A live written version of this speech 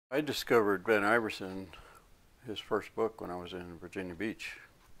I discovered Ben Iverson, his first book, when I was in Virginia Beach,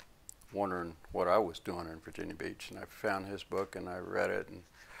 wondering what I was doing in Virginia Beach. And I found his book and I read it, and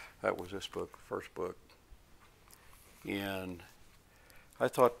that was this book, first book. And I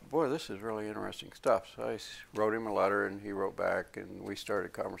thought, boy, this is really interesting stuff. So I wrote him a letter and he wrote back, and we started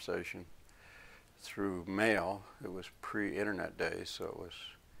a conversation through mail. It was pre-internet days, so it was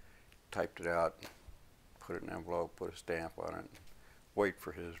typed it out, put it in an envelope, put a stamp on it, wait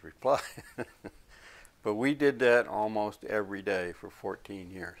for his reply. But we did that almost every day for 14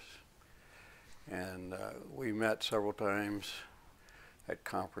 years. And we met several times at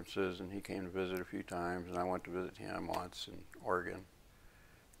conferences, and he came to visit a few times, and I went to visit him once in Oregon.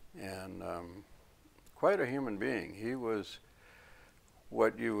 And quite a human being. He was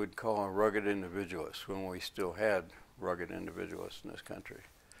what you would call a rugged individualist when we still had rugged individualists in this country.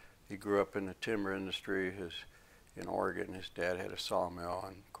 He grew up in the timber industry. In Oregon, his dad had a sawmill,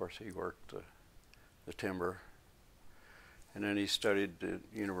 and of course he worked the timber. And then he studied at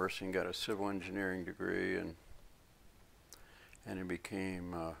university and got a civil engineering degree, and he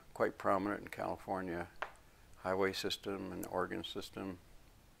became quite prominent in California highway system and the Oregon system.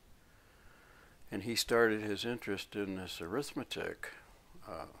 And he started his interest in this arithmetic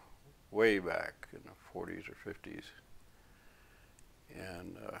way back in the 40s or 50s.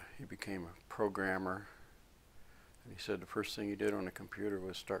 And he became a programmer. And he said the first thing he did on the computer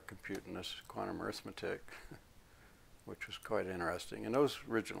was start computing this quantum arithmetic, which was quite interesting. And those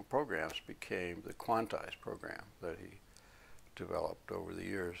original programs became the quantized program that he developed over the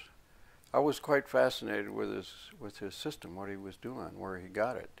years. I was quite fascinated with his system, what he was doing, where he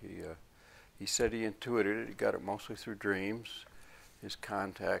got it. He said he intuited it. He got it mostly through dreams. His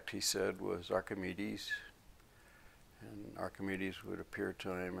contact, he said, was Archimedes. And Archimedes would appear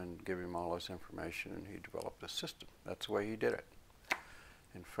to him and give him all this information, and he developed a system. That's the way he did it.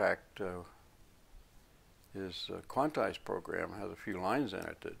 In fact, his quantized program has a few lines in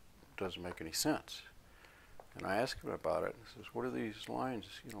it that doesn't make any sense. And I asked him about it. He says, "What are these lines?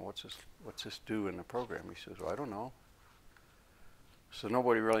 You know, what's this do in the program?" He says, "Well, I don't know." So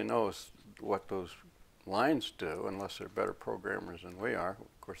nobody really knows what those lines do unless they're better programmers than we are.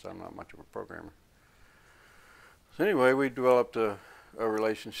 Of course, I'm not much of a programmer. So anyway, we developed a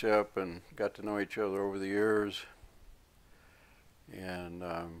relationship and got to know each other over the years. And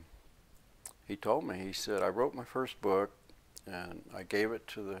he told me, he said, I wrote my first book and I gave it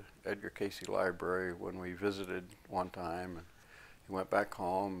to the Edgar Cayce Library when we visited one time. And he went back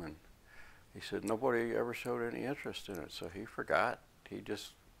home and he said nobody ever showed any interest in it. So he forgot. He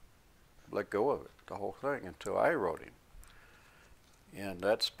just let go of it, the whole thing, until I wrote him. And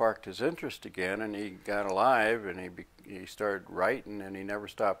that sparked his interest again, and he got alive, and he started writing, and he never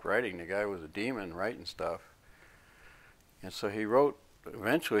stopped writing. The guy was a demon writing stuff. And so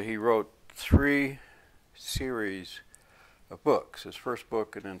eventually he wrote 3 series of books, his first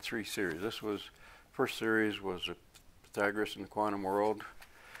book and then 3 series. First series was Pythagoras in the Quantum World.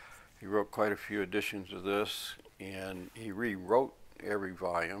 He wrote quite a few editions of this, and he rewrote every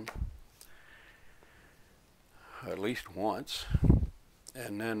volume at least once.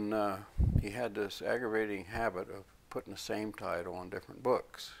 And then he had this aggravating habit of putting the same title on different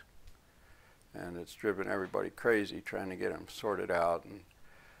books. And it's driven everybody crazy trying to get him sorted out.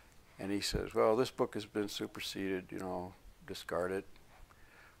 And he says, well, this book has been superseded, you know, discard it.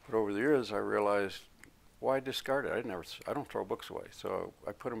 But over the years I realized, why discard it? I don't throw books away. So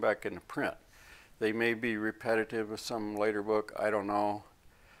I put them back into print. They may be repetitive with some later book, I don't know.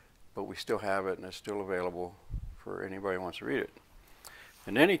 But we still have it, and it's still available for anybody who wants to read it.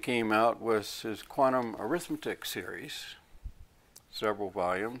 And then he came out with his Quantum Arithmetic series, several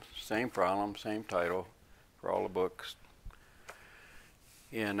volumes, same problem, same title for all the books.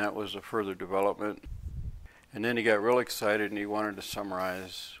 And that was a further development. And then he got real excited and he wanted to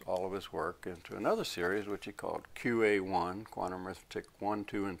summarize all of his work into another series, which he called QA1, Quantum Arithmetic 1,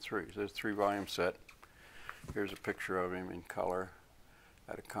 2, and 3. So it's a 3-volume set. Here's a picture of him in color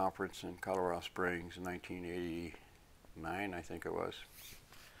at a conference in Colorado Springs in 1989, I think it was.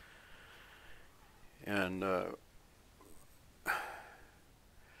 And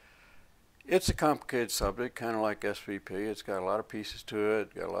it's a complicated subject, kind of like SVP. It's got a lot of pieces to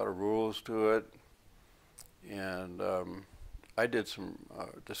it, got a lot of rules to it. And I did some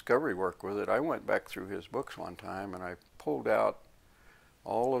discovery work with it. I went back through his books one time and I pulled out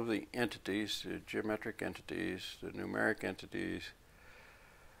all of the entities, the geometric entities, the numeric entities,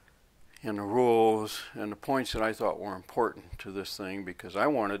 and the rules and the points that I thought were important to this thing, because I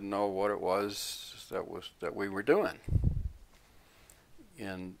wanted to know what it was that we were doing.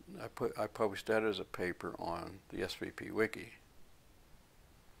 And I published that as a paper on the SVP Wiki.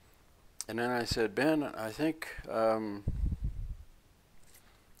 And then I said, Ben, I think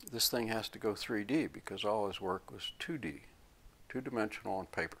this thing has to go 3D because all his work was 2D, two-dimensional on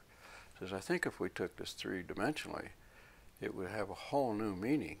paper. He says, I think if we took this three-dimensionally, it would have a whole new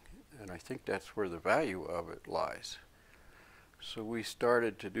meaning, and I think that's where the value of it lies. So we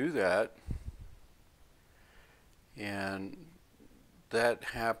started to do that, and that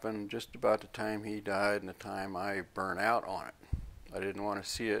happened just about the time he died and the time I burned out on it. I didn't want to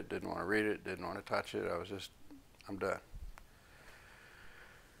see it, didn't want to read it, didn't want to touch it. I was just, I'm done.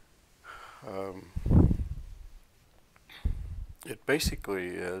 It basically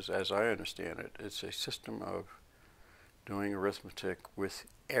is, as I understand it, it's a system of doing arithmetic with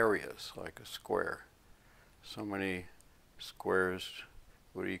areas, like a square. So many squares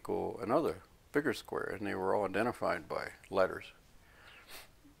would equal another bigger square, and they were all identified by letters.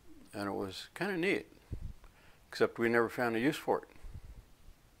 And it was kind of neat, except we never found a use for it.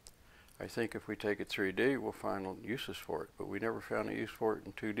 I think if we take it 3D, we'll find uses for it, but we never found a use for it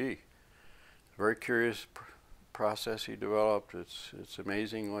in 2D. Very curious process he developed. It's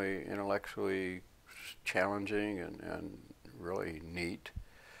amazingly intellectually challenging and really neat,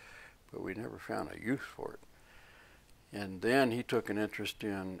 but we never found a use for it. And then he took an interest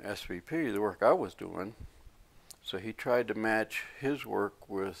in SVP, the work I was doing, so he tried to match his work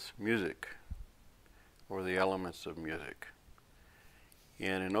with music, or the elements of music.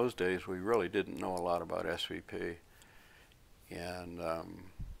 And in those days, we really didn't know a lot about SVP. And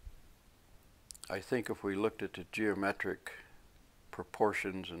I think if we looked at the geometric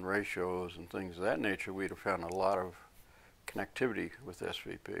proportions and ratios and things of that nature, we'd have found a lot of connectivity with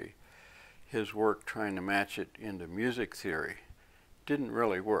SVP. His work trying to match it into music theory didn't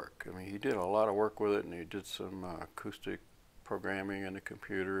really work. I mean, he did a lot of work with it, and he did some acoustic programming in the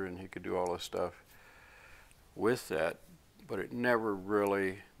computer, and he could do all this stuff with that, but it never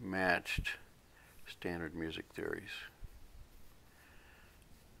really matched standard music theories.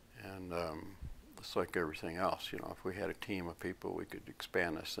 And it's like everything else, you know, if we had a team of people, we could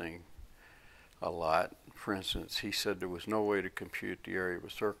expand this thing a lot. For instance, he said there was no way to compute the area of a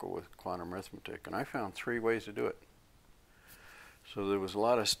circle with quantum arithmetic, and I found 3 ways to do it. So there was a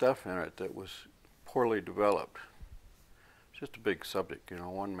lot of stuff in it that was poorly developed. It's just a big subject, you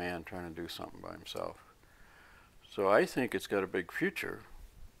know, one man trying to do something by himself. So I think it's got a big future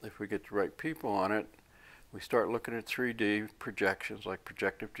if we get the right people on it. We start looking at 3D projections like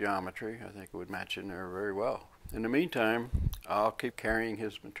projective geometry. I think it would match in there very well. In the meantime, I'll keep carrying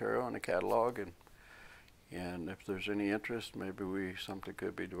his material in the catalog, and if there's any interest, maybe something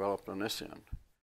could be developed on this end.